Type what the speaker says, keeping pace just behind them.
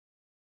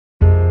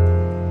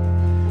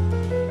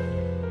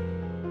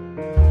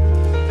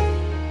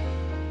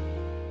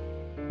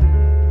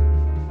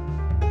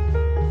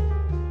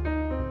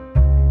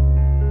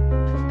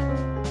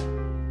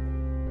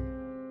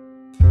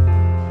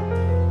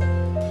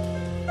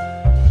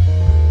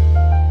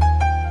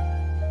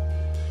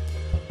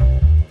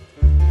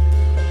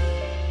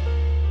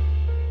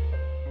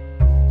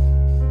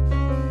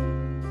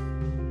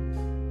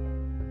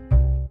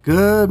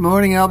Good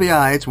morning,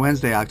 LBI. It's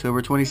Wednesday,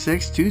 October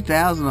 26,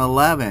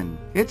 2011.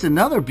 It's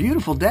another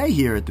beautiful day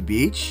here at the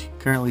beach.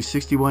 Currently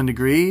 61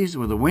 degrees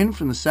with a wind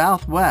from the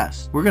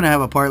southwest. We're going to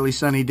have a partly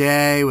sunny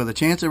day with a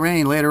chance of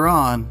rain later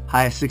on.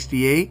 High of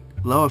 68.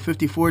 Low of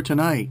 54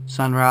 tonight.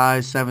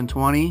 Sunrise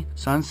 7:20.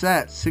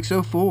 Sunset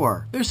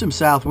 6:04. There's some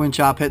south wind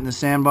chop hitting the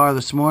sandbar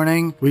this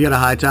morning. We got a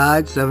high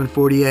tide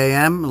 7:40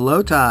 a.m.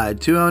 Low tide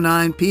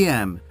 2:09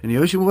 p.m. and the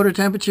ocean water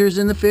temperature is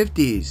in the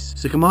 50s.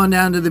 So come on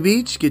down to the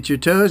beach, get your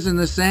toes in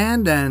the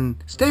sand,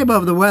 and stay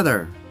above the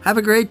weather. Have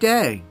a great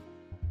day.